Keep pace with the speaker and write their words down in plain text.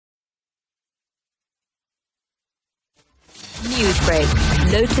Newsbreak,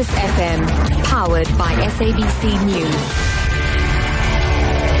 Lotus FM, powered by SABC News.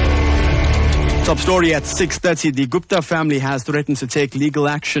 Top story at 6:30. The Gupta family has threatened to take legal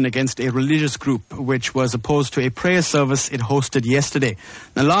action against a religious group which was opposed to a prayer service it hosted yesterday.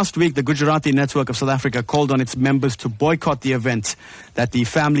 Now, last week, the Gujarati Network of South Africa called on its members to boycott the event that the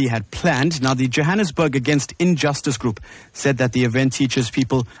family had planned. Now, the Johannesburg Against Injustice group said that the event teaches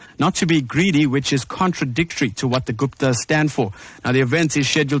people not to be greedy, which is contradictory to what the Guptas stand for. Now, the event is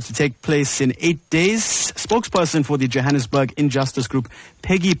scheduled to take place in 8 days. Spokesperson for the Johannesburg Injustice group,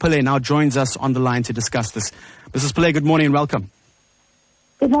 Peggy Pillay, now joins us on the line to discuss this. Mrs. Pillay, good morning and welcome.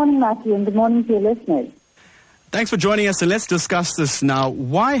 Good morning, Matthew, and good morning to your listeners. Thanks for joining us, and let's discuss this now.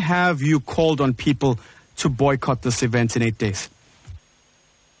 Why have you called on people to boycott this event in 8 days?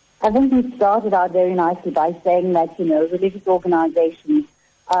 I think we started out very nicely by saying that, religious organizations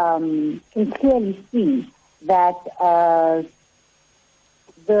can clearly see that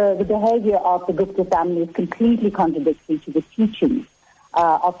the behavior of the Gupta family is completely contradictory to the teachings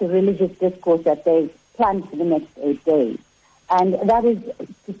of the religious discourse that they've planned for the next 8 days. And that is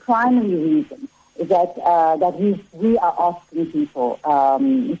the primary reason is that we are asking people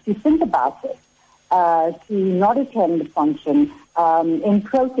to think about this, to not attend the function in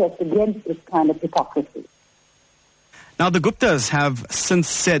protest against this kind of hypocrisy. Now, the Guptas have since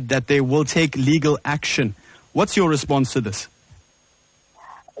said that they will take legal action. What's your response to this?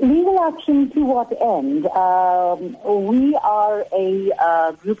 Legal action to what end? We are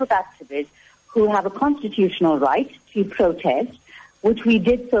a group of activists who have a constitutional right to protest, which we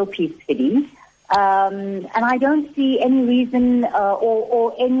did so peacefully. And I don't see any reason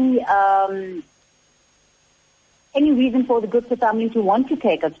or any reason for the Gupta family to want to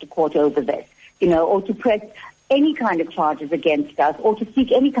take us to court over this, or to press any kind of charges against us or to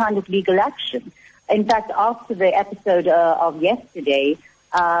seek any kind of legal action. In fact, after the episode of yesterday,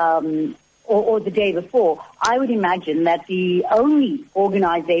 or the day before, I would imagine that the only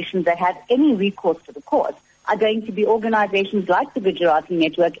organizations that have any recourse to the court are going to be organizations like the Gujarati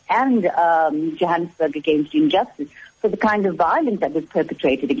Network and Johannesburg Against Injustice for the kind of violence that was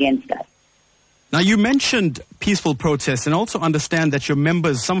perpetrated against us. Now, you mentioned peaceful protests and also understand that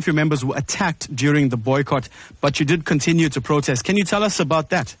some of your members were attacked during the boycott, but you did continue to protest. Can you tell us about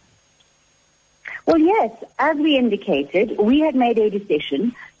that? Well, yes. As we indicated, we had made a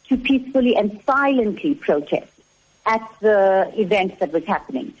decision to peacefully and silently protest at the event that was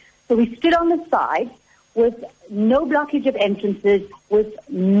happening. So we stood on the side with no blockage of entrances, with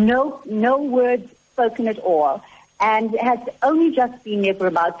no words spoken at all, and had only just been there for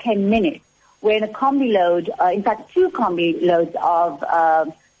about 10 minutes when a combi load, in fact, 2 combi loads of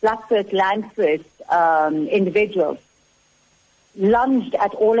Black First, Land First individuals lunged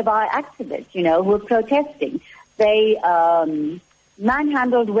at all of our activists, who were protesting. They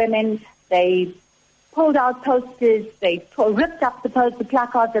manhandled women. They pulled out posters. They ripped up the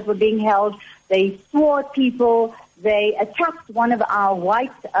placards that were being held. They swore at people. They attacked one of our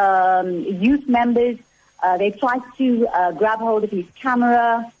white youth members. They tried to grab hold of his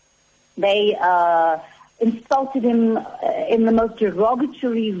camera. They insulted him in the most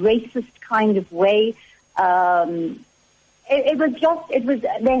derogatory, racist kind of way.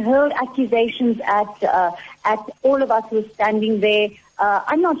 They hurled accusations at all of us who were standing there.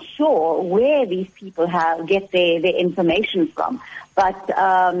 I'm not sure where these people get their information from, but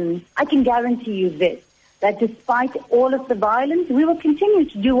I can guarantee you this, that despite all of the violence, we will continue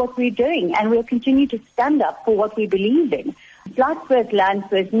to do what we're doing, and we'll continue to stand up for what we believe in. Black First, Land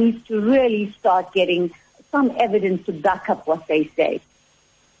First needs to really start getting some evidence to back up what they say.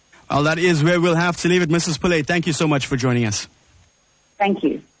 Well, that is where we'll have to leave it. Mrs. Pillay, thank you so much for joining us. Thank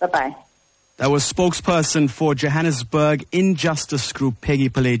you. Bye-bye. That was spokesperson for Johannesburg Injustice Group, Peggy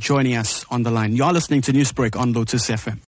Pillay, joining us on the line. You're listening to Newsbreak on Lotus FM.